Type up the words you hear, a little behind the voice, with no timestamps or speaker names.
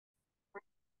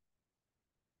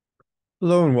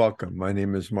Hello and welcome. My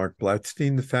name is Marc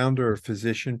Blatstein, the founder of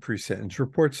Physician Presentence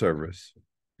Report Service.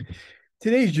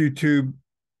 Today's YouTube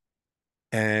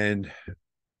and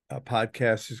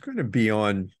podcast is going to be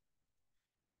on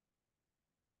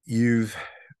you've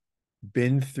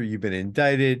you've been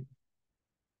indicted,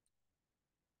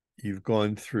 you've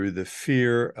gone through the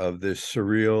fear of this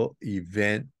surreal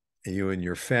event, you and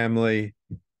your family,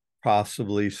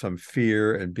 possibly some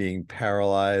fear and being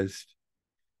paralyzed,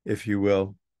 if you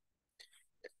will.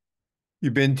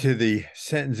 You've been to the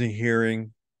sentencing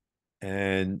hearing,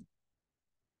 and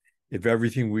if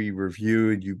everything we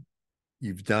reviewed,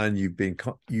 you've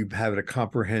had a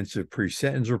comprehensive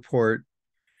pre-sentence report,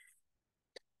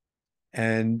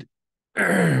 and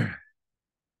you're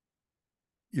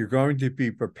going to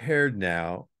be prepared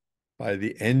now by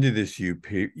the end of this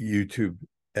YouTube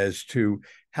as to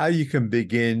how you can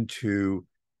begin to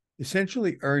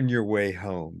essentially earn your way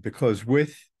home. Because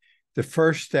with the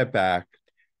First Step Act,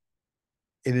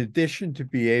 in addition to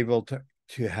be able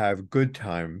to have good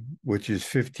time, which is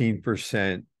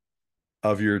 15%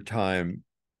 of your time,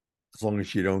 as long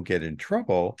as you don't get in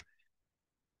trouble,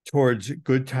 towards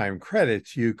good time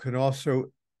credits, you can also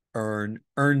earn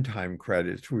time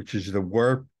credits, which is the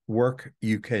work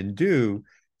you can do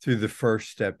through the First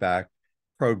Step Back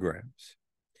programs.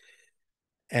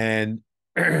 And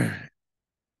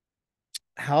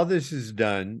how this is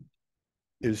done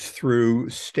is through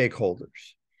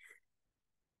stakeholders.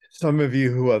 Some of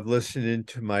you who have listened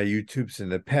into my YouTubes in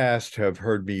the past have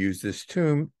heard me use this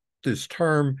term,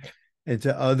 and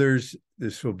to others,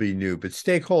 this will be new. But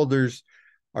stakeholders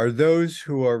are those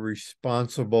who are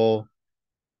responsible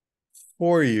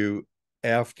for you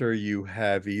after you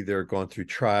have either gone through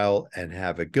trial and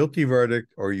have a guilty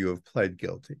verdict or you have pled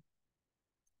guilty.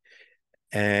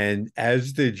 And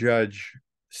as the judge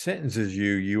sentences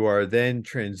you, you are then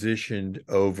transitioned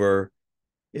over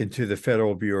into the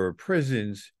Federal Bureau of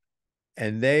Prisons,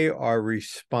 and they are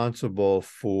responsible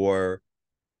for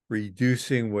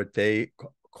reducing what they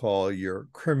call your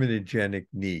criminogenic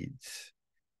needs,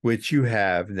 which you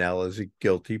have now as a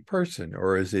guilty person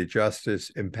or as a justice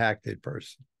impacted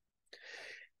person.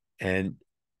 And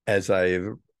as I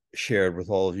have shared with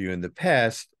all of you in the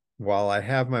past, while I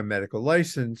have my medical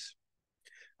license,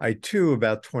 I too,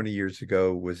 about 20 years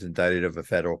ago, was indicted of a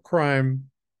federal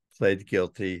crime, pled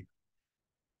guilty.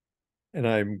 And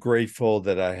I'm grateful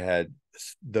that I had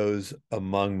those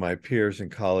among my peers and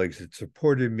colleagues that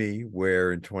supported me,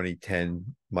 where in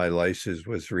 2010, my license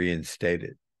was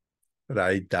reinstated. But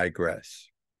I digress.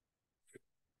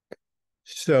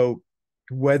 So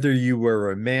whether you were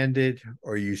remanded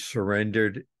or you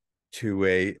surrendered to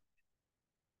a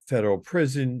federal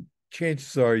prison,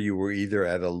 chances are you were either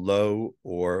at a low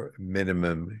or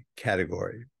minimum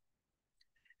category.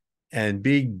 And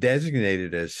being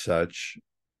designated as such,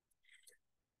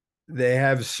 they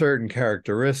have certain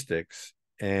characteristics.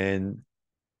 And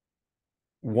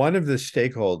one of the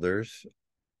stakeholders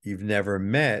you've never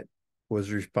met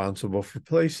was responsible for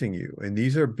placing you. And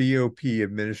these are BOP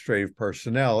administrative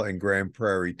personnel in Grand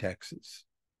Prairie, Texas.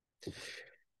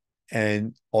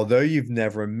 And although you've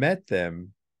never met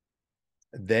them,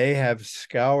 they have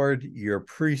scoured your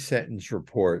pre-sentence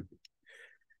report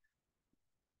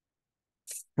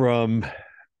from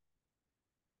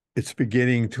its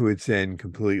beginning to its end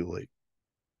completely.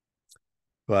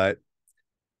 But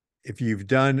if you've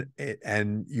done it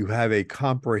and you have a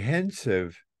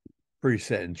comprehensive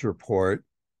pre-sentence report,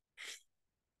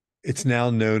 it's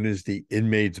now known as the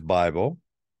Inmates Bible,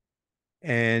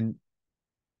 and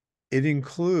it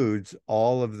includes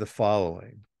all of the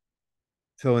following.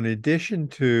 So in addition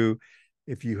to,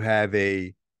 if you have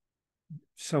a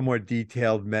somewhat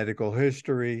detailed medical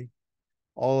history,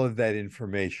 all of that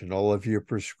information, all of your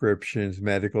prescriptions,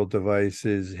 medical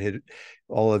devices,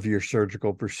 all of your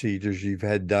surgical procedures you've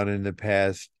had done in the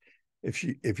past,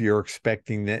 if you're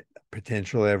expecting that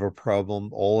potentially have a problem,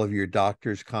 all of your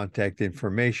doctor's contact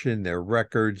information, their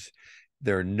records,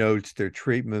 their notes, their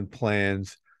treatment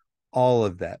plans, all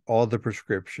of that, all the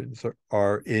prescriptions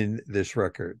are in this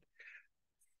record.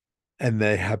 And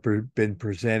they have been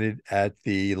presented at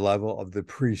the level of the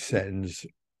pre-sentence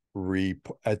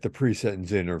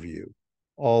interview.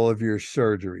 All of your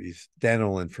surgeries,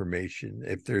 dental information,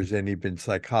 if there's any been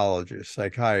psychologists,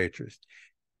 psychiatrists,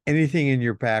 anything in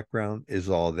your background is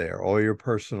all there. All your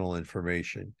personal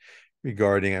information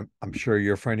regarding, I'm sure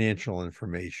your financial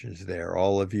information is there.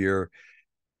 All of your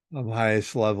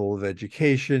highest level of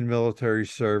education, military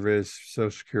service,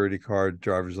 Social Security card,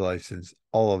 driver's license,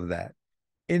 all of that.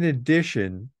 In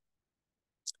addition,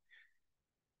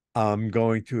 I'm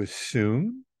going to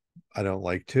assume, I don't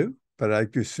like to, but I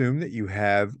like to assume that you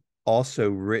have also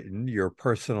written your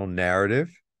personal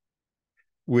narrative,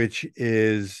 which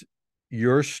is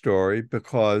your story,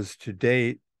 because to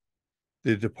date,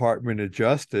 the Department of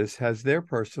Justice has their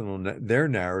their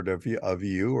narrative of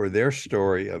you, or their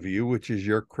story of you, which is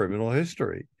your criminal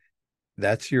history.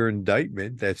 That's your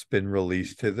indictment that's been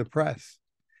released to the press.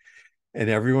 And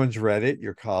everyone's read it,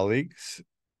 your colleagues,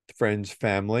 friends,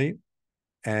 family,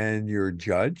 and your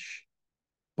judge.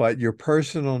 But your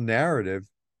personal narrative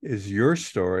is your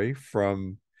story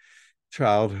from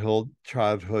childhood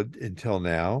until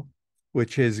now,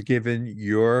 which has given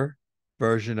your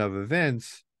version of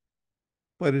events,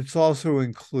 but it also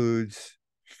includes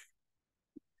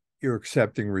your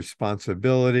accepting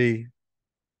responsibility,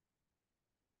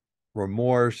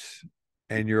 remorse,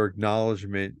 and your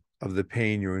acknowledgement of the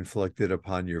pain you inflicted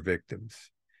upon your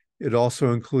victims. It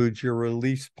also includes your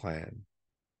release plan,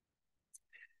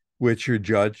 which your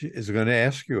judge is going to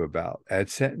ask you about at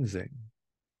sentencing,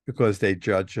 because the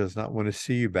judge does not want to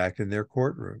see you back in their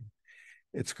courtroom.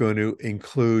 It's going to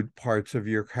include parts of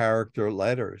your character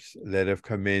letters that have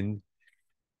come in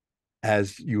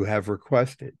as you have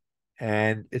requested.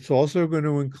 And it's also going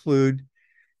to include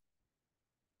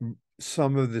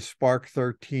some of the Spark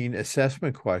 13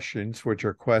 assessment questions, which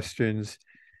are questions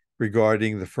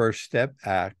regarding the First Step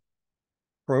Act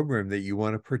program that you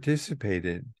want to participate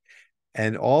in.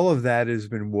 And all of that has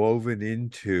been woven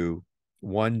into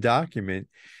one document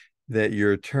that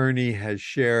your attorney has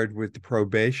shared with the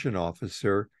probation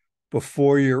officer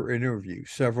before your interview,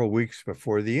 several weeks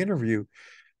before the interview,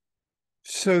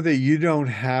 so that you don't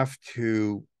have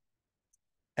to,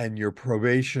 and your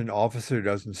probation officer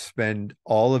doesn't spend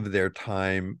all of their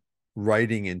time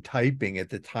writing and typing at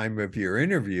the time of your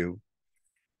interview,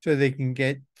 so they can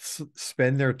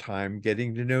spend their time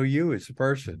getting to know you as a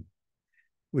person,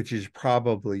 which is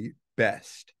probably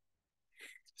best,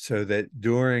 so that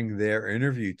during their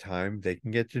interview time, they can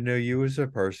get to know you as a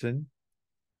person.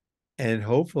 And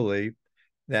hopefully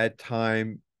that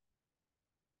time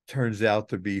turns out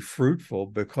to be fruitful,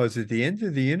 because at the end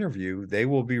of the interview, they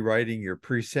will be writing your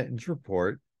pre-sentence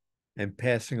report and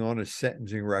passing on a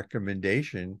sentencing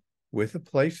recommendation with a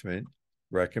placement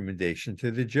recommendation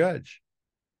to the judge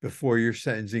before your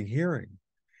sentencing hearing.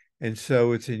 And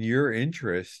so it's in your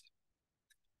interest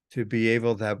to be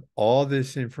able to have all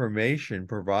this information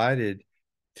provided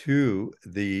to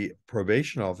the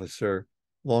probation officer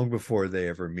long before they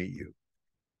ever meet you,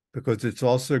 because it's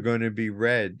also going to be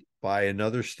read by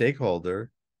another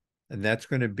stakeholder, and that's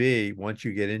going to be, once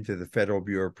you get into the Federal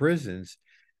Bureau of Prisons,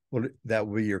 well, that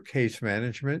will be your case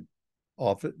management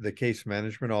office, the case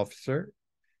management officer,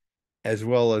 as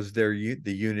well as the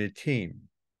unit team.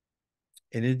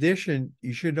 In addition,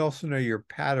 you should also know your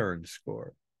pattern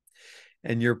score.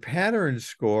 And your pattern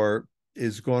score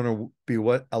is going to be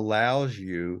what allows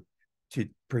you to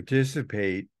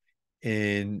participate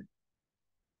in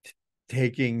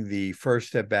taking the First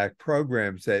Step Back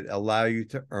programs that allow you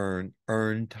to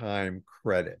earn time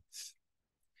credits.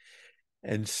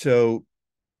 And so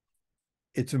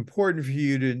it's important for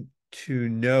you to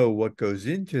know what goes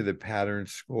into the pattern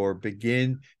score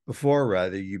before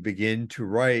you begin to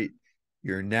write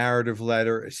your narrative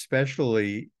letter,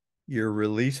 especially your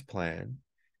release plan,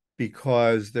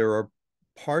 because there are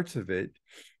parts of it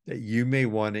that you may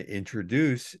want to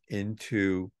introduce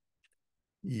into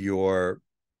your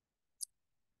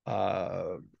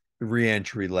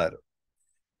reentry letter.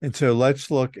 And so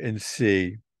let's look and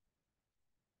see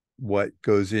what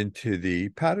goes into the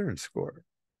pattern score.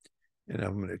 And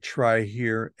I'm going to try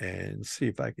here and see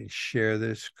if I can share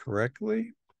this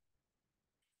correctly.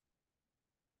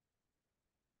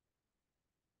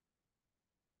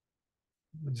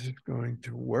 Is it going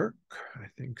to work? I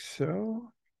think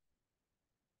so.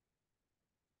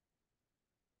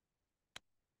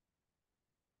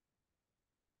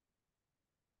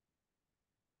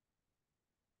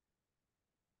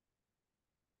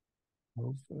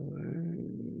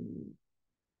 Hopefully.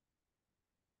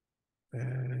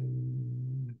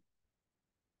 And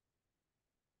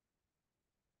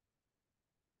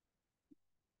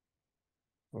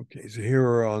okay, so here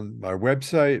we're on my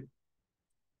website,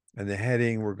 and the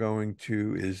heading we're going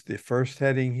to is the first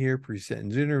heading here,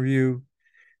 pre-sentence interview.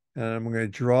 And I'm going to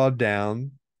draw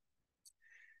down.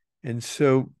 And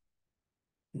so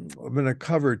I'm going to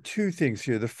cover two things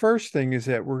here. The first thing is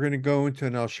that we're going to go into,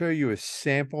 and I'll show you a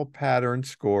sample pattern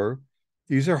score.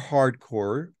 These are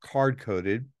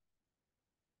hard-coded.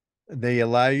 They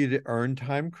allow you to earn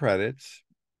time credits.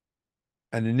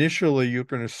 And initially, you're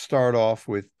going to start off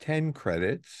with 10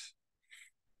 credits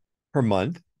per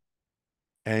month,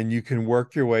 and you can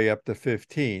work your way up to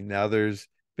 15. Now, there's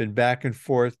been back and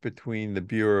forth between the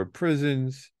Bureau of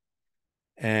Prisons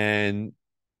and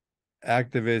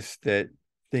activists that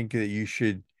think that you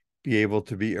should be able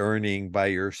to be earning by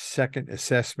your second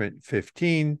assessment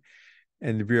 15,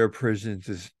 and the Bureau of Prisons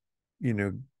is,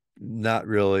 not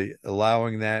really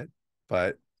allowing that,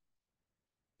 but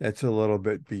that's a little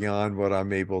bit beyond what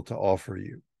I'm able to offer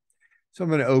you. So I'm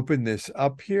going to open this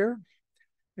up here,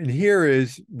 and here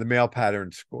is the male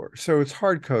pattern score. So it's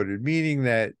hard-coded, meaning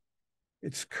that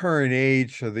it's current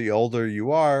age. So the older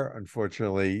you are,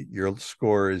 unfortunately, your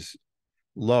score is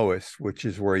lowest, which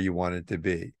is where you want it to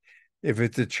be. If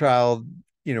it's a child,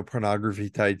 pornography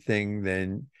type thing,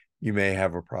 then you may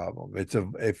have a problem.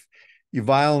 If you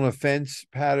violent offense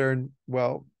pattern,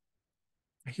 well,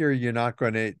 here you're not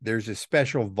going to, there's a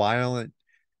special violent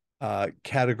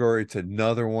category. It's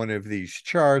another one of these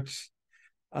charts.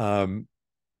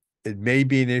 It may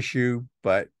be an issue,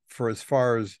 but for as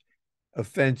far as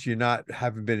offense,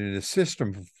 haven't been in a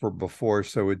system for before,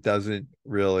 so it doesn't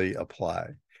really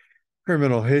apply.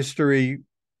 Criminal history,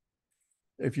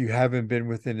 if you haven't been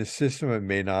within a system, it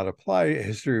may not apply.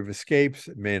 History of escapes,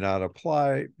 it may not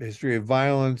apply. History of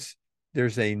violence,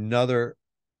 there's another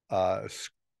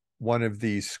one of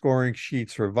these scoring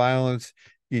sheets for violence.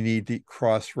 You need to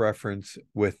cross-reference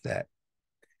with that.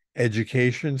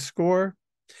 Education score,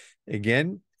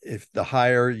 again, if the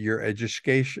higher your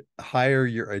education,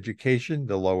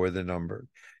 the lower the number.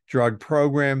 Drug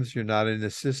programs, you're not in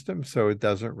the system, so it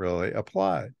doesn't really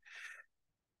apply.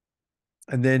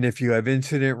 And then if you have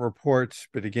incident reports,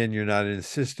 but again, you're not in the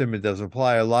system, it doesn't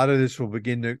apply. A lot of this will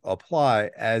begin to apply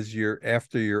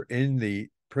after you're in the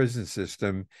prison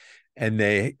system and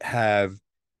they have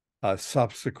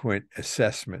subsequent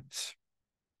assessments.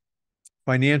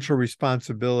 Financial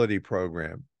responsibility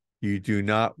program, you do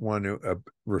not want to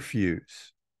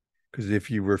refuse, because if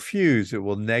you refuse, it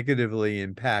will negatively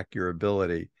impact your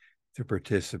ability to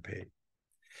participate.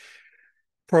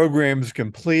 Programs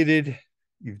completed,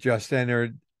 you've just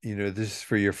entered, this is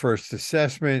for your first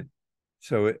assessment,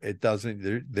 so it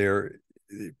doesn't,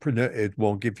 it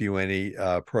won't give you any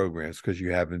programs because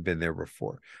you haven't been there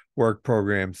before. Work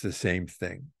programs, the same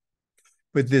thing.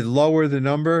 But the lower the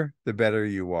number, the better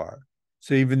you are.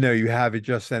 So even though you have it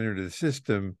just entered the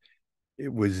system,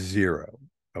 it was 0,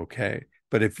 okay?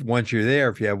 But once you're there,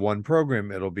 if you have one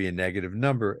program, it'll be a negative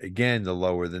number. Again, the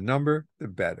lower the number, the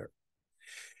better.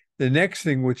 The next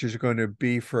thing, which is going to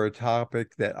be for a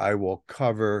topic that I will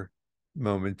cover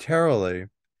momentarily,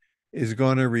 is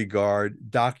going to regard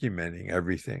documenting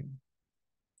everything.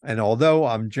 And although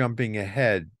I'm jumping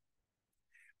ahead,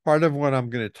 part of what I'm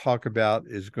going to talk about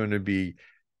is going to be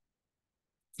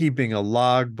keeping a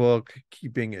logbook,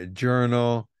 keeping a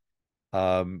journal,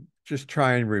 just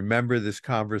try and remember this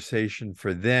conversation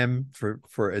for them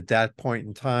for at that point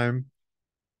in time,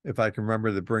 if I can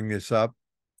remember to bring this up.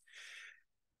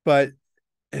 But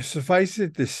suffice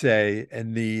it to say,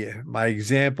 and my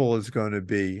example is going to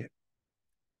be,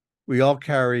 we all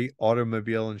carry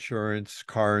automobile insurance,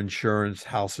 car insurance,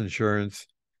 house insurance.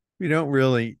 We don't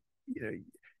really,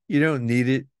 you don't need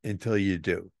it until you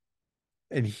do.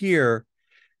 And here,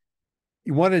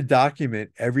 you want to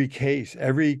document every case,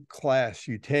 every class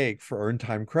you take for earned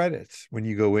time credits. When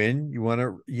you go in, you want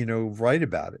to, write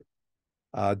about it.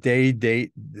 The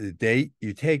date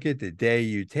you take it, the day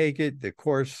you take it, the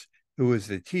course, who was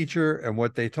the teacher, and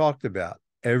what they talked about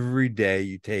every day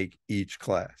you take each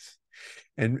class.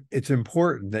 And it's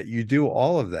important that you do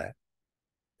all of that,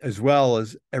 as well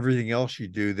as everything else you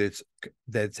do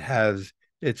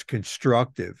it's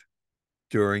constructive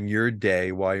during your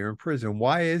day while you're in prison.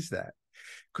 Why is that?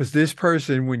 Because this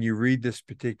person, when you read this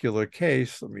particular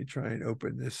case, let me try and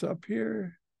open this up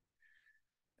here.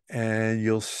 And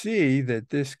you'll see that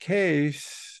this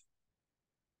case,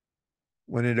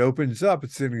 when it opens up,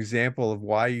 it's an example of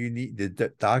why you need to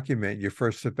document your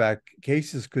first setback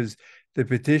cases, because the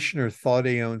petitioner thought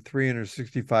he owned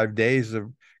 365 days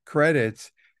of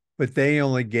credits, but they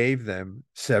only gave them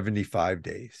 75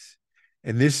 days.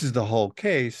 And this is the whole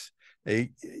case.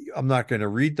 I'm not going to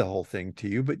read the whole thing to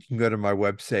you, but you can go to my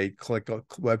website, click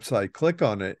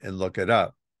on it, and look it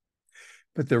up.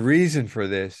 But the reason for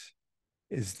this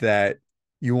is that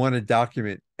you want to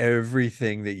document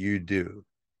everything that you do,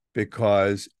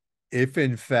 because if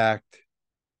in fact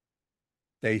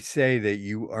they say that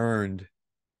you earned,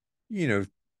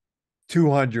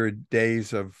 200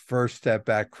 days of first step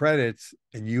back credits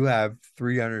and you have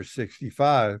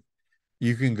 365,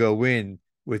 you can go in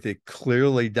with it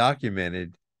clearly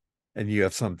documented and you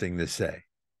have something to say.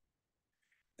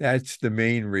 That's the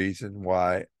main reason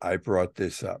why I brought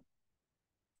this up.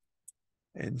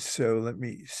 And so let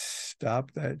me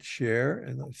stop that share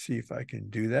and let's see if I can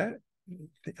do that.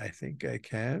 I think I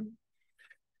can.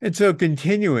 And so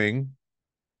continuing,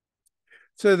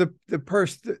 So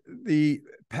the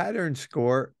pattern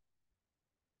score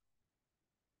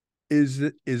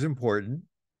is important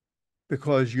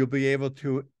because you'll be able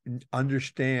to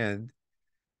understand,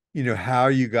 how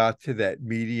you got to that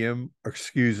medium, or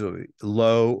excuse me,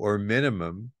 low or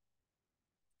minimum,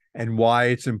 and why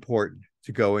it's important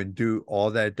to go and do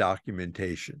all that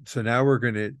documentation. So now I'm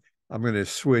going to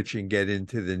switch and get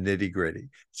into the nitty gritty.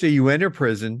 So you enter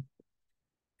prison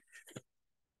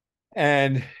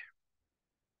and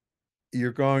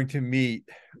you're going to meet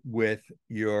with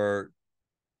your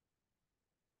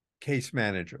case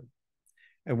manager.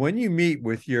 And when you meet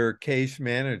with your case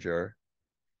manager,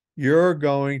 you're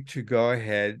going to go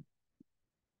ahead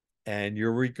and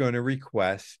you're going to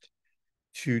request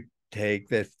to take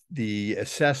the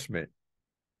assessment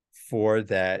for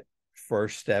that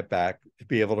first step back to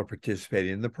be able to participate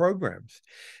in the programs.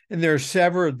 And there are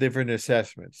several different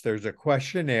assessments. There's a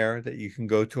questionnaire that you can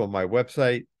go to on my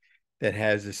website that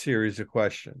has a series of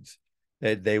questions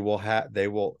that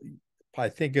I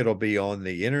think it'll be on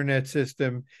the internet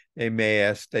system. They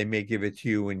may give it to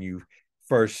you when you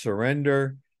first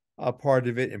surrender a part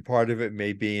of it, and part of it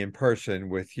may be in person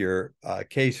with your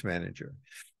case manager.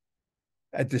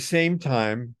 At the same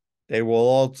time, they will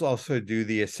also do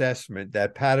the assessment,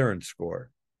 that pattern score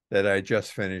that I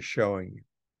just finished showing you.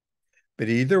 But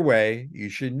either way, you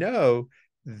should know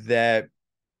that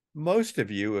most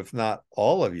of you, if not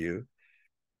all of you,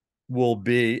 will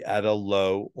be at a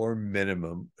low or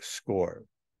minimum score.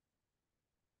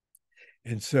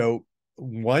 And so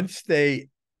once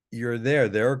you're there,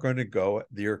 they're going to go,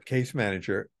 your case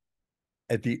manager,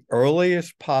 at the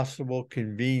earliest possible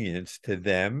convenience to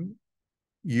them,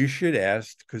 you should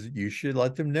ask, because you should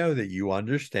let them know that you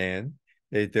understand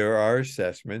that there are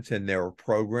assessments and there are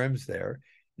programs there,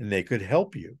 and they could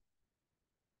help you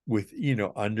with,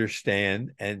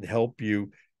 understand and help you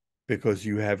because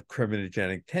you have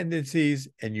criminogenic tendencies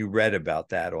and you read about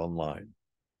that online.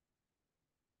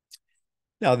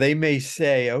 Now, they may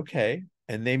say, okay,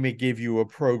 and they may give you a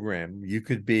program. You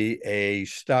could be a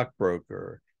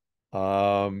stockbroker,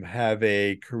 have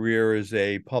a career as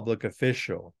a public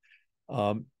official.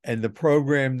 And the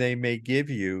program they may give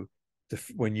you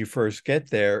when you first get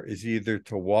there is either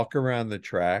to walk around the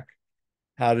track,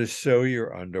 how to sew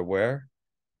your underwear,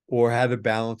 or how to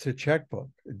balance a checkbook.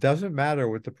 It doesn't matter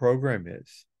what the program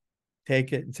is.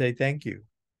 Take it and say thank you.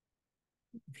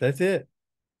 That's it.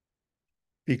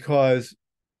 Because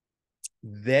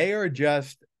they are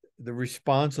just the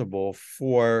responsible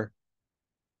for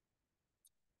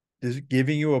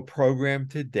giving you a program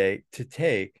to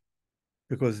take,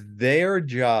 because their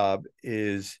job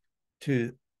is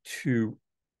to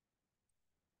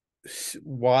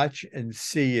watch and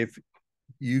see if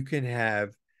you can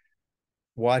have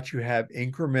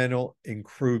incremental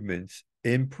improvements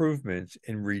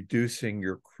in reducing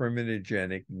your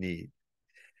criminogenic need.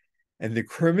 And the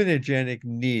criminogenic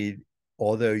need,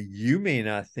 although you may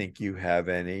not think you have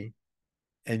any,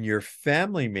 and your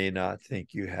family may not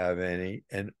think you have any,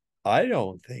 and I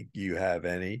don't think you have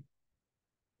any,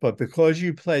 but because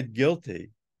you pled guilty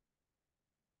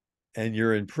and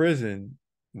you're in prison,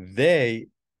 they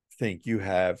think you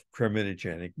have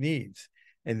criminogenic needs.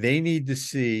 And they need to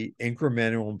see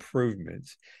incremental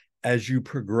improvements as you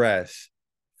progress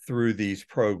through these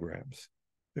programs.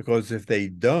 Because if they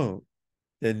don't,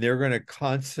 then they're going to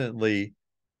constantly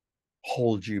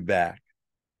hold you back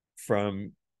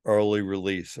from early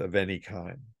release of any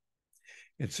kind.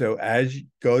 And so as you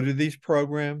go to these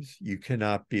programs, you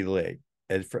cannot be late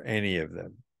for any of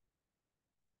them.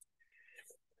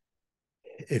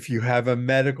 If you have a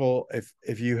medical,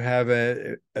 if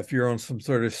you're on some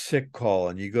sort of sick call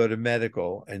and you go to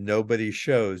medical and nobody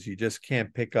shows, you just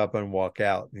can't pick up and walk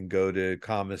out and go to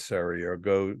commissary or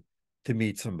go to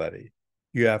meet somebody.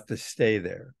 You have to stay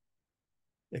there.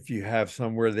 If you have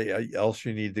somewhere else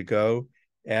you need to go,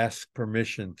 ask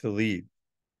permission to leave.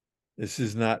 This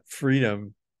is not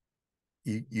freedom.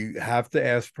 You have to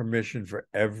ask permission for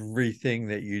everything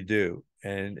that you do.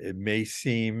 And it may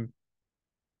seem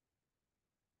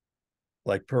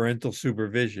like parental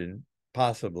supervision,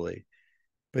 possibly,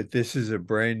 but this is a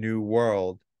brand new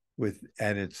world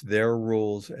and it's their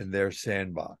rules and their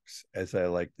sandbox, as I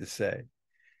like to say.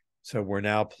 So we're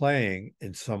now playing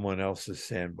in someone else's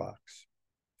sandbox.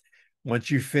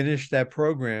 Once you finish that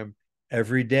program,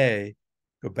 every day,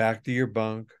 go back to your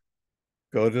bunk,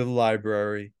 go to the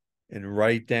library, and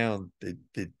write down the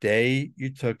day you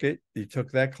took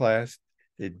that class,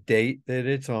 the date that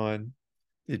it's on,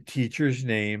 the teacher's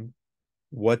name,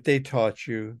 what they taught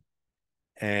you,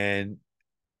 and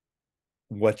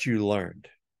what you learned.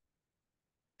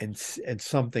 And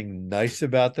something nice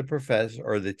about the professor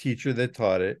or the teacher that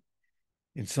taught it,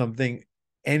 in something,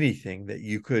 anything that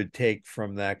you could take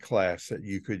from that class that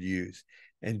you could use,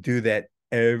 and do that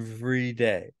every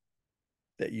day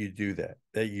that you do that,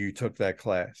 that you took that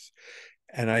class.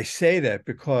 And I say that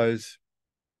because,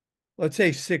 let's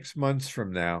say 6 months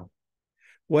from now,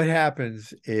 what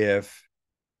happens if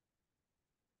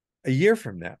a year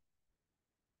from now,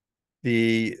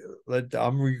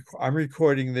 I'm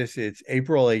recording this, it's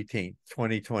April 18th,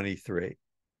 2023.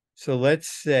 So let's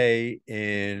say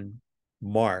in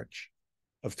March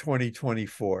of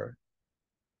 2024,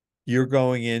 you're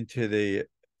going into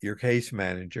your case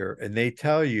manager and they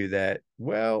tell you that,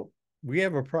 well, we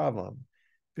have a problem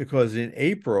because in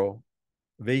April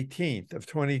of 18th of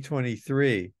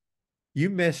 2023, you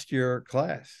missed your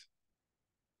class.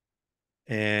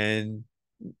 And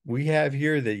we have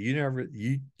here that you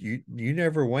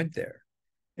never went there.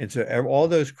 And so all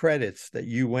those credits that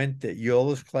you went, all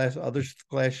those other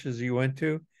classes you went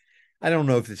to, I don't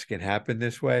know if this can happen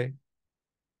this way,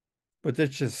 but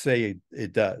let's just say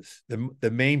it does.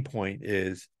 The main point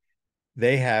is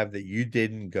they have that you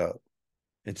didn't go.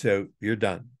 And so you're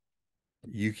done.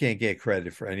 You can't get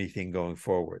credit for anything going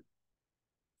forward.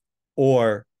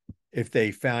 Or if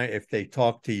they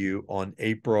talk to you on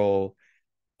April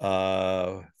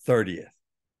 30th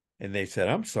and they said,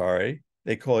 I'm sorry,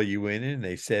 they call you in and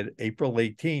they said, April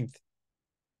 18th,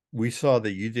 we saw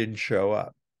that you didn't show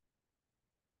up.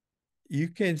 You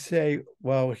can say,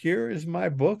 well, here is my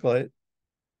booklet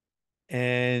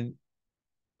and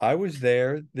I was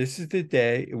there. This is the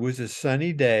day. It was a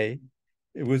sunny day.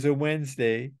 It was a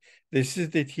Wednesday. This is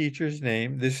the teacher's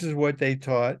name. This is what they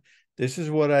taught. This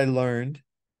is what I learned.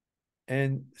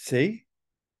 And see?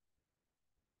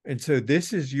 And so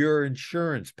this is your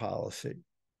insurance policy.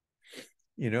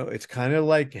 It's kind of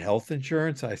like health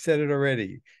insurance. I said it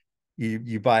already.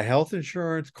 You buy health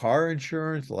insurance, car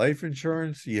insurance, life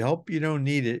insurance. You hope you don't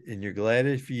need it, and you're glad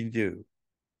if you do.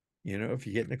 If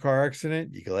you get in a car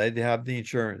accident, you're glad to have the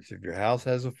insurance. If your house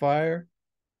has a fire,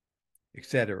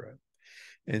 etc.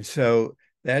 And so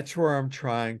that's where I'm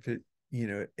trying to,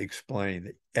 explain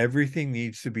that everything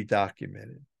needs to be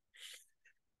documented.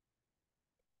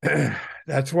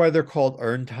 That's why they're called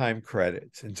earned time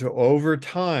credits. And so over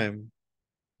time,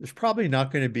 there's probably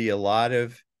not going to be a lot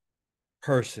of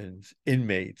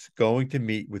inmates going to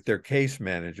meet with their case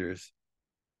managers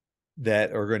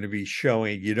that are going to be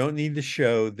showing. You don't need to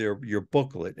show your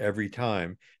booklet every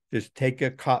time. Just take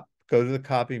go to the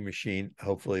copy machine.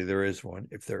 Hopefully there is one.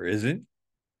 If there isn't,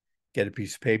 get a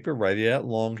piece of paper, write it out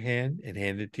longhand, and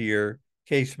hand it to your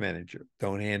case manager.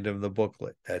 Don't hand them the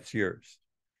booklet. That's yours.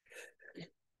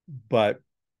 But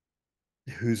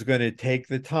who's going to take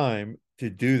the time to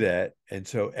do that? And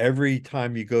so every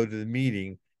time you go to the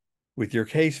meeting with your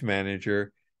case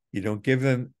manager, you don't give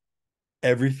them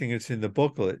everything that's in the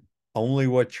booklet, only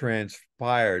what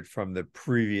transpired from the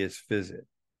previous visit,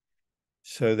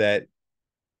 so that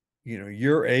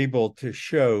you're able to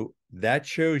shows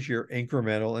your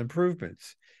incremental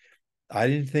improvements. I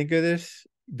didn't think of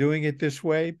doing it this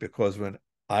way, because when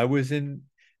I was in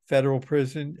federal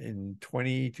prison in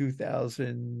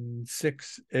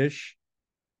 2006-ish,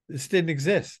 this didn't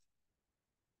exist.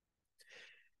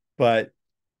 But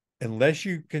unless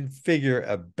you can figure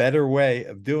a better way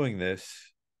of doing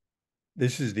this,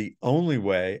 this is the only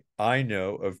way I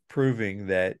know of proving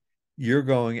that you're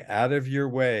going out of your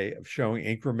way of showing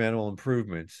incremental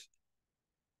improvements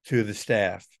to the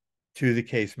staff, to the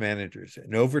case managers.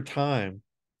 And over time,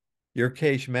 your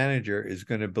case manager is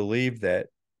going to believe that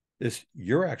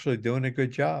you're actually doing a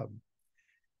good job.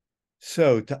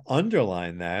 So to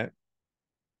underline that,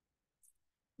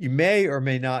 you may or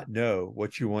may not know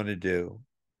what you want to do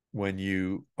when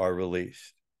you are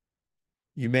released.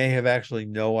 You may have actually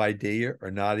no idea or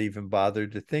not even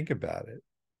bothered to think about it.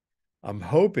 I'm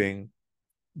hoping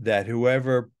that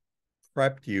whoever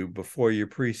prepped you before your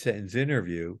pre-sentence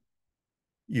interview,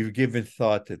 you've given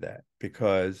thought to that,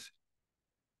 because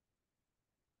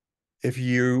if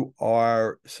you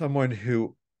are someone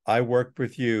who I worked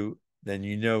with you, then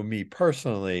you know me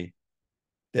personally,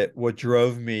 that what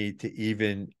drove me to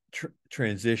even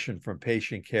transition from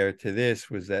patient care to this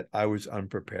was that I was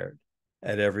unprepared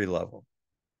at every level.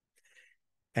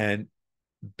 And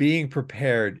being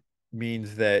prepared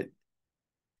means that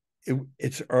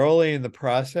it's early in the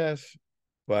process,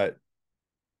 but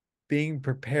being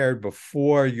prepared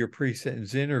before your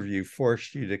pre-sentence interview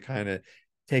forced you to kind of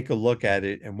take a look at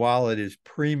it. And while it is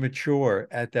premature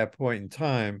at that point in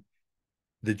time,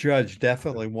 the judge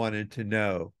definitely wanted to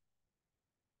know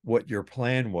what your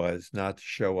plan was not to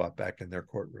show up back in their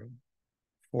courtroom,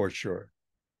 for sure.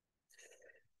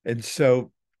 And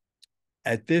so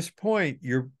at this point,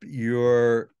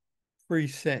 your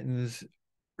pre-sentence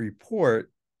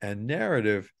report and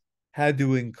narrative had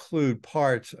to include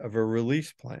parts of a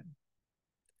release plan,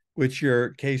 which your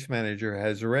case manager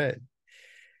has read.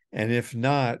 And if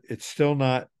not, it's still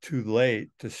not too late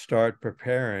to start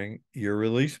preparing your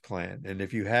release plan. And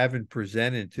if you haven't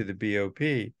presented to the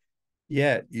BOP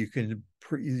yet, you can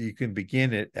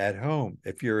begin it at home.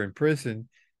 If you're in prison,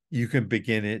 you can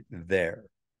begin it there.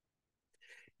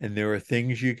 And there are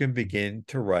things you can begin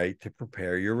to write to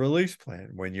prepare your release plan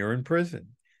when you're in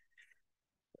prison.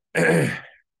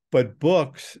 But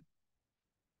books,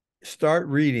 start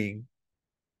reading.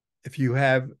 If you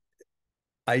have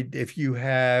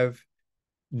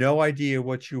no idea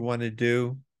what you want to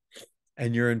do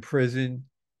and you're in prison,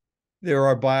 there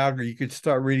are biographies. You could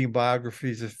start reading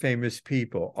biographies of famous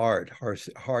people, art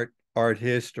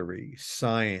history,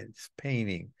 science,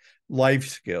 painting, life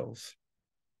skills.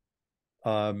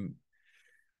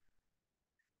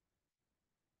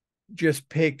 Just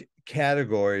pick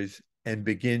categories and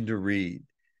begin to read.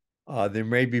 There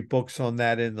may be books on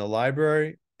that in the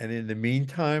library. And in the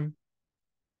meantime,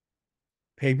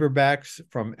 paperbacks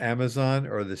from Amazon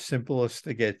are the simplest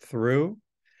to get through.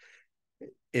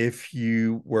 If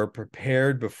you were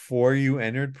prepared before you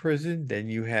entered prison, then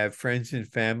you have friends and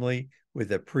family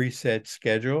with a preset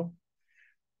schedule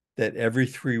that every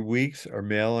 3 weeks are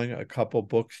mailing a couple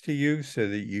books to you so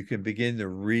that you can begin to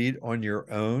read on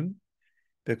your own,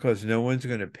 because no one's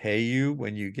going to pay you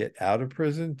when you get out of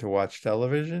prison to watch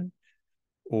television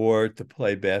or to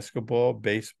play basketball,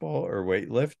 baseball, or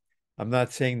weightlift. I'm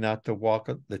not saying not to walk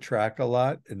the track a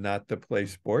lot and not to play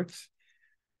sports,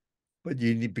 but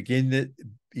you need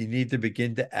to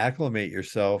begin to acclimate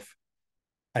yourself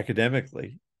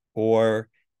academically, or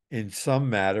in some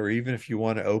matter, even if you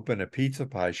want to open a pizza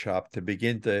pie shop, to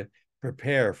begin to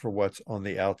prepare for what's on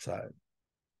the outside.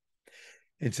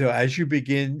 And so as you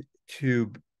begin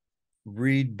to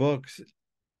read books,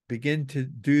 begin to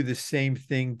do the same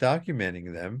thing,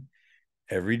 documenting them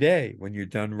every day. When you're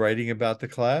done writing about the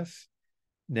class,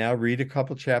 now read a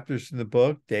couple chapters in the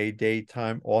book, day, date,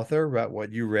 time, author, about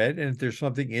what you read. And if there's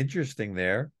something interesting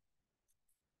there,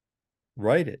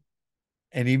 write it.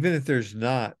 And even if there's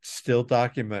not, still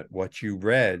document what you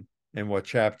read and what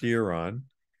chapter you're on,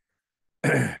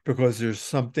 because there's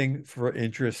something for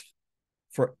interest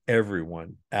for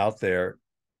everyone out there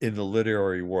in the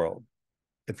literary world.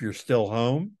 If you're still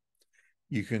home,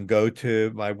 you can go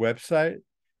to my website.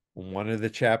 One of the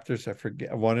chapters, I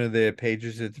forget, one of the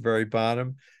pages at the very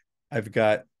bottom, I've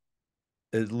got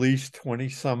at least 20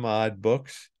 some odd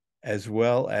books, as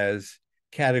well as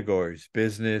categories: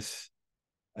 business,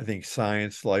 I think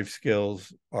science, life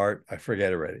skills, art, I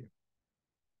forget already.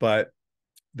 But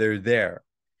they're there.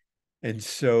 And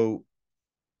so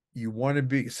you want to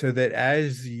be, so that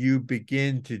as you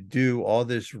begin to do all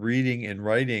this reading and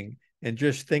writing, and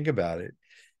just think about it.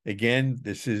 Again,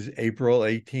 this is April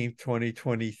 18th,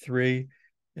 2023.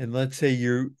 And let's say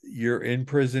you're in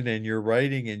prison and you're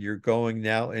writing and you're going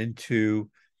now into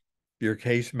your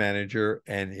case manager,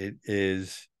 and it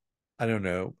is, I don't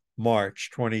know, March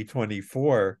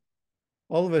 2024.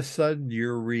 All of a sudden,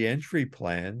 your reentry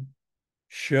plan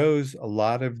shows a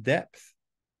lot of depth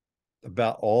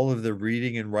about all of the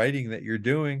reading and writing that you're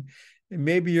doing. And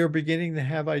maybe you're beginning to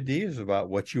have ideas about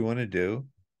what you want to do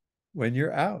when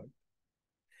you're out.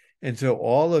 And so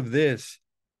all of this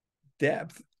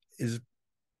depth is,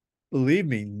 believe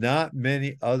me, not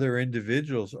many other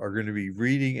individuals are going to be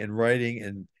reading and writing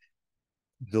and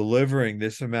delivering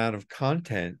this amount of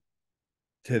content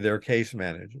to their case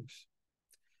managers.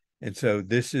 And so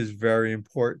this is very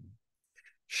important.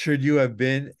 Should you have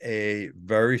been a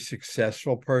very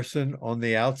successful person on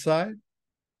the outside?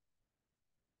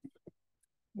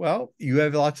 Well, you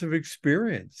have lots of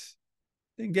experience.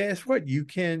 And guess what? You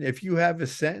can, if you have a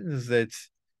sentence that's,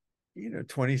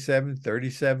 27,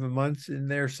 37 months in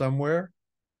there somewhere,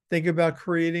 think about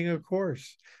creating a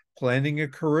course, planning a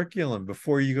curriculum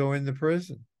before you go into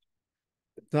prison.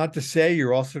 It's not to say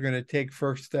you're also going to take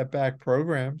first step back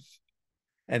programs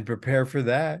and prepare for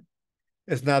that.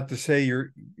 It's not to say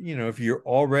if you're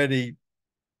already,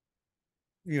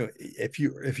 if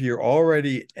you're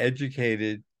already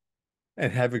educated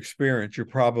and have experience, you're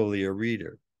probably a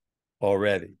reader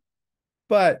already.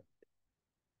 But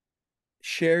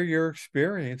share your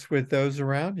experience with those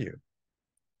around you.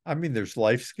 I mean, there's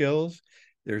life skills,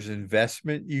 there's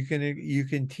investment you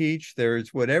can teach,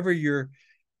 there's whatever your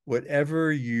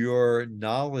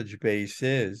knowledge base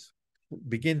is.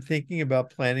 Begin thinking about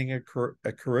planning a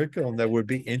curriculum that would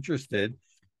be interested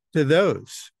to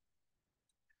those,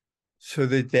 so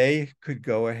that they could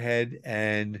go ahead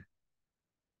and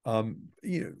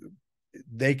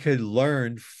they could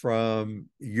learn from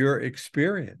your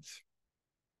experience.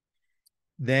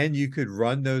 then you could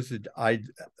run those.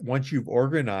 Once you've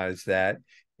organized that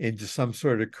into some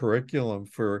sort of curriculum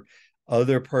for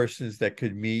other persons that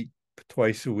could meet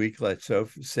twice a week, let's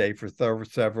say for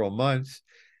several months,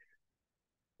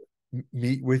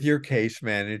 meet with your case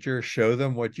manager, show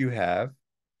them what you have.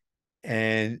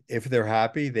 And if they're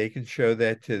happy, they can show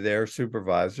that to their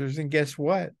supervisors. And guess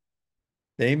what?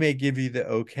 They may give you the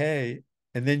okay,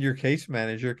 and then your case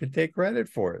manager can take credit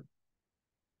for it.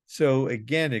 So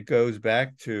again, it goes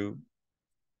back to,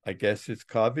 I guess it's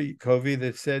Covey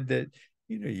that said that,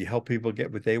 you help people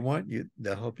get what they want,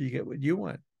 they'll help you get what you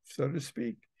want, so to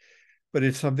speak. But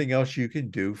it's something else you can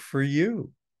do for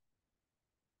you.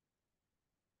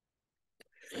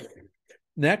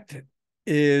 Next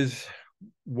is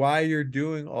why you're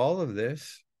doing all of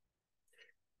this.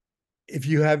 If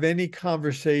you have any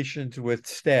conversations with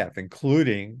staff,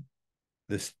 including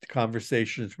the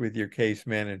conversations with your case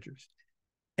managers,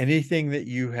 anything that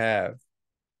you have,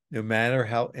 no matter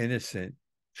how innocent,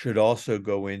 should also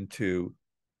go into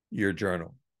your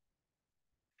journal.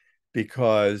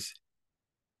 Because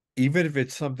even if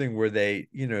it's something where they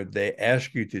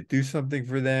ask you to do something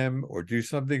for them or do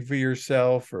something for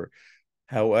yourself, or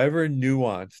however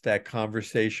nuanced that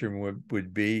conversation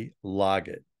would be, log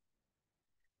it.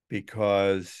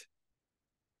 Because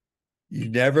you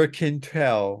never can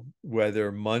tell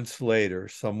whether months later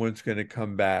someone's going to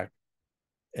come back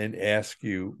and ask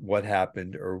you what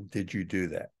happened or did you do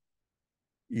that.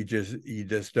 You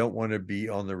just don't want to be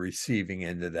on the receiving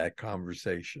end of that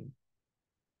conversation.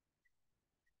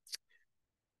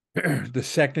 The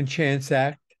Second Chance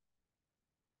Act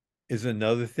is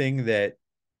another thing that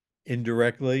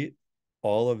indirectly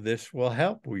all of this will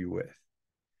help you with.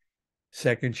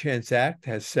 Second Chance Act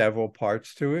has several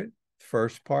parts to it.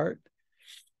 First part,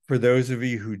 for those of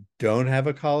you who don't have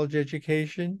a college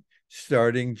education,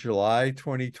 starting July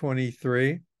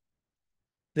 2023,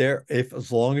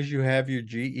 as long as you have your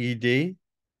GED,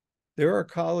 there are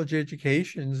college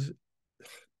educations.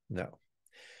 No.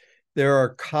 There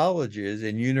are colleges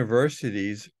and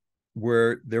universities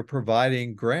where they're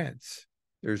providing grants.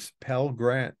 There's Pell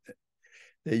Grant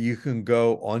that you can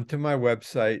go onto my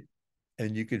website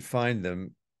and you could find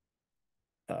them.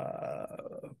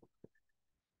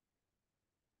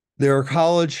 There are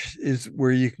colleges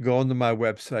where you can go onto my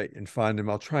website and find them.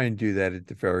 I'll try and do that at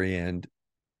the very end,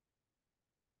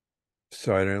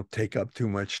 so I don't take up too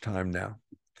much time now.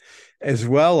 As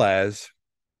well as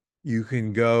you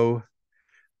can go,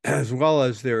 as well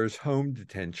as there's home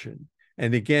detention.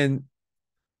 And again,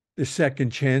 the Second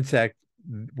Chance Act,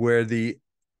 where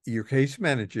your case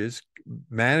managers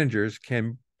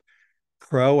can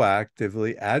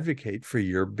proactively advocate for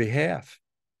your behalf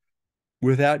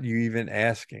without you even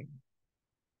asking.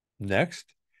 Next,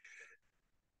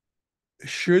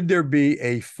 should there be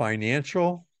a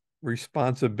financial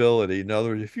responsibility? In other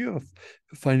words, if you have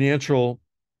a financial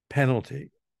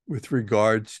penalty with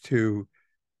regards to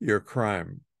your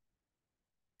crime,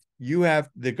 you have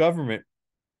the government,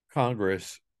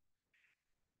 Congress,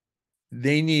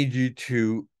 they need you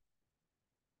to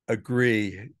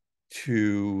agree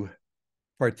to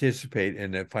participate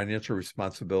in a financial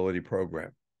responsibility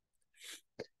program.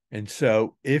 And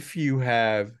so if you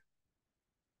have,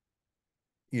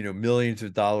 millions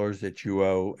of dollars that you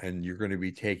owe and you're going to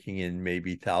be taking in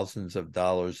maybe thousands of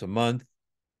dollars a month,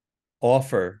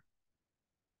 offer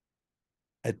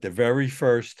at the very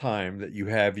first time that you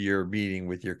have your meeting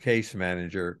with your case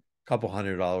manager, a couple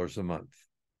 $100 a month.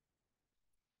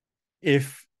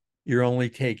 If you're only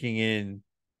taking in,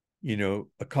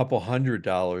 a couple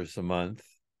 $100 a month,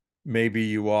 maybe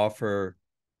you offer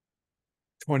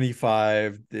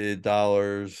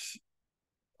 $25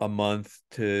 a month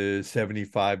to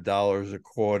 $75 a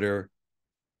quarter,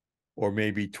 or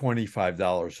maybe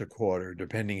 $25 a quarter,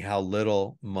 depending how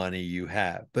little money you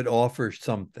have, but offer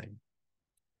something.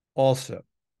 Also,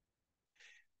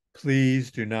 please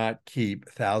do not keep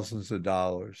thousands of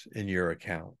dollars in your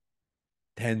account,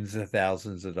 tens of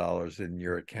thousands of dollars in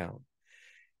your account.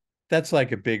 That's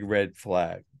like a big red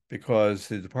flag, because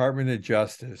the Department of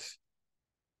Justice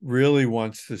really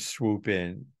wants to swoop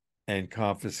in and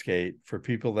confiscate for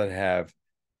people that have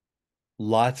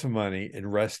lots of money in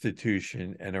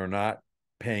restitution and are not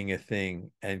paying a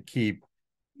thing, and keep,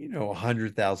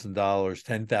 $100,000,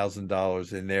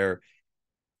 $10,000 in their,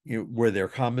 where their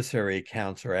commissary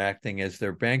accounts are acting as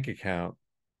their bank account.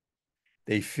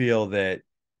 They feel that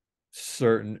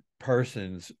certain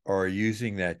persons are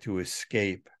using that to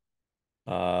escape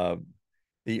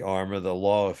the arm of the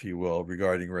law, if you will,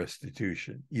 regarding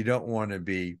restitution. You don't want to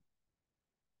be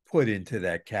put into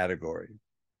that category.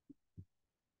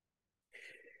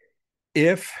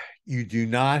 If you do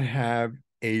not have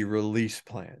a release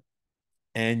plan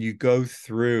and you go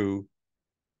through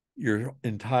your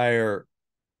entire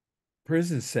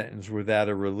prison sentence without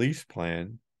a release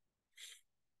plan,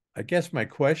 I guess my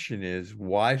question is,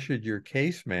 why should your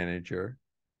case manager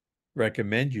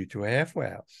recommend you to a halfway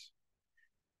house?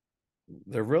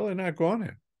 They're really not going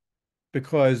to,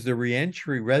 because the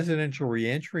residential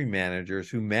reentry managers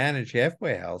who manage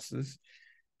halfway houses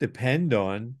depend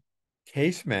on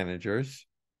case managers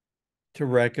to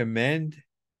recommend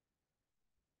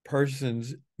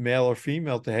persons, male or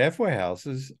female, to halfway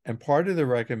houses. And part of the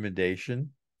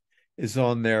recommendation is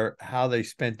on how they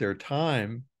spent their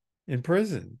time in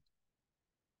prison.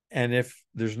 And if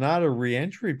there's not a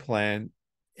reentry plan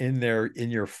in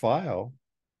your file,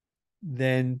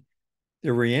 then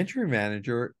the reentry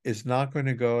manager is not going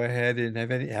to go ahead and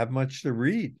have much to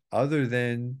read, other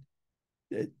than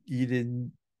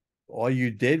all you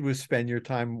did was spend your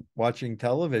time watching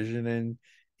television and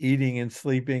eating and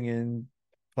sleeping and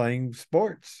playing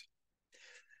sports.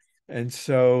 And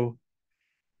so,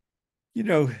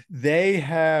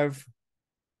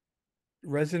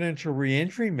 residential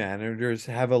reentry managers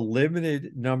have a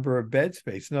limited number of bed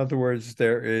space. In other words,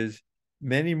 there is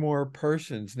many more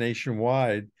persons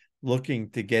nationwide looking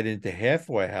to get into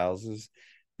halfway houses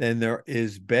than there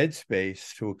is bed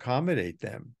space to accommodate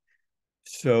them.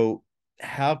 So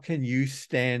how can you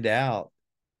stand out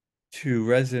to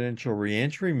residential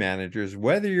reentry managers,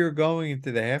 whether you're going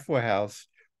into the halfway house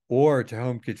or to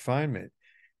home confinement?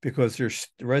 Because there's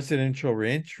residential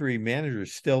reentry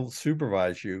managers still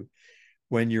supervise you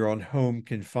when you're on home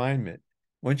confinement.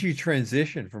 Once you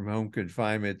transition from home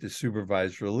confinement to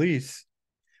supervised release,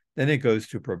 then it goes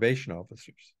to probation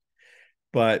officers.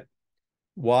 But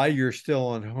while you're still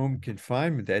on home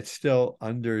confinement, that's still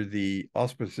under the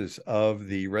auspices of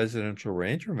the residential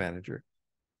reentry manager.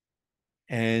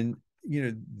 And,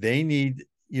 they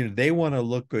want to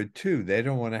look good too. They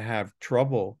don't want to have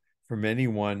trouble from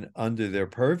anyone under their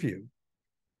purview.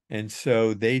 And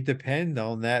so they depend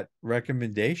on that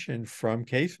recommendation from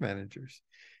case managers.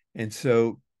 And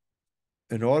so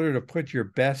in order to put your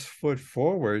best foot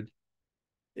forward,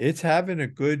 it's having a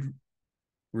good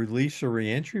release or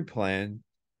reentry plan,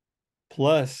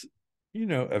 plus,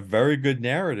 a very good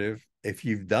narrative if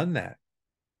you've done that.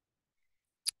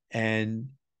 And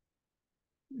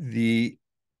the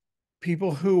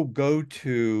people who go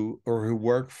to or who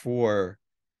work for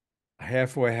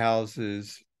halfway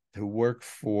houses, who work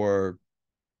for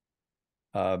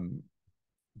Bureau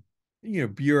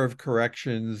of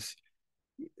Corrections,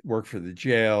 work for the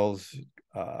jails,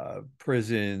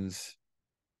 prisons,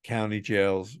 county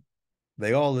jails,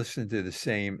 they all listen to the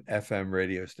same FM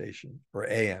radio station, or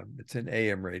AM. It's an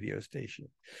AM radio station,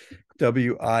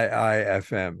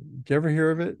 WIIFM. Did you ever hear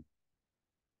of it?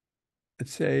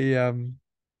 It's a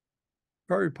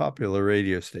very popular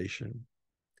radio station.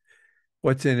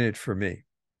 What's in it for me?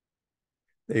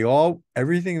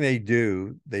 Everything they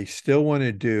do, they still want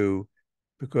to do,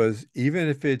 because even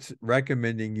if it's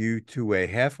recommending you to a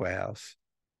halfway house,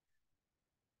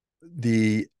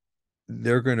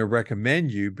 they're going to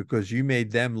recommend you because you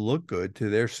made them look good to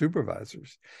their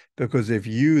supervisors. Because if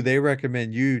they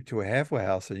recommend you to a halfway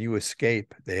house and you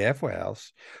escape the halfway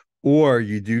house, or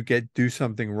you do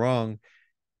something wrong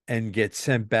and get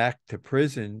sent back to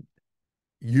prison,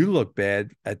 you look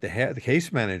bad the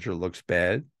case manager looks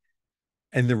bad,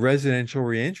 and the residential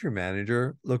reentry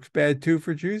manager looks bad too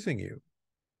for choosing you.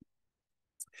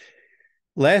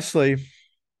 Lastly,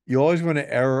 you always want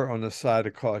to err on the side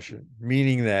of caution,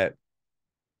 meaning that,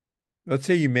 let's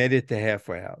say you made it to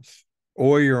halfway house,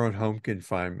 or you're on home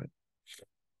confinement,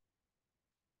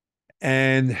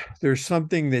 and there's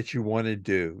something that you want to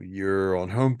do. You're on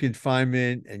home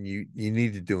confinement and you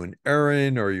need to do an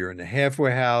errand, or you're in a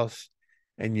halfway house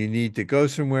and you need to go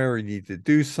somewhere, or you need to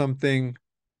do something,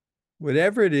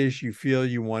 whatever it is you feel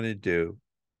you want to do.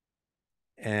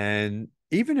 And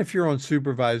even if you're on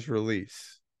supervised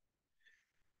release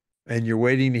and you're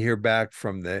waiting to hear back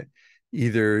from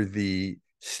either the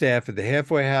staff at the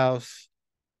halfway house,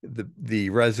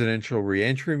 the residential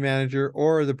reentry manager,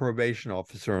 or the probation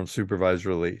officer on supervised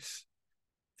release,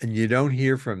 and you don't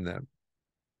hear from them,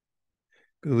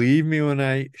 believe me when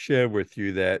I share with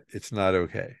you that it's not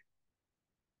okay.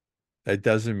 That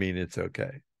doesn't mean it's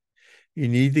okay. You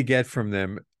need to get from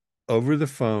them over the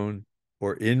phone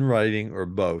or in writing or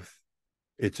both,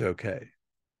 it's okay,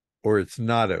 or it's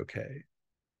not okay.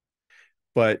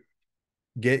 But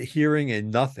hearing a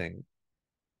nothing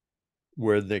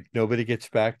where nobody gets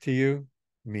back to you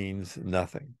means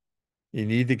nothing. You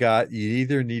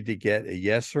either need to get a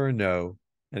yes or a no,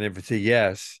 and if it's a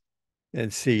yes,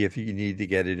 then see if you need to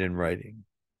get it in writing.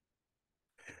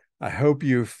 I hope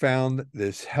you found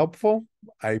this helpful.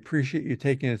 I appreciate you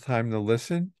taking the time to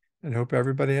listen and hope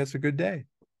everybody has a good day.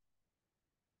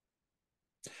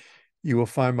 You will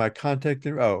find my contact.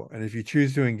 And if you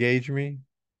choose to engage me,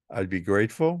 I'd be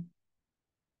grateful.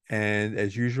 And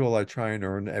as usual, I try and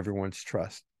earn everyone's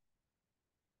trust.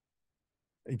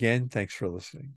 Again, thanks for listening.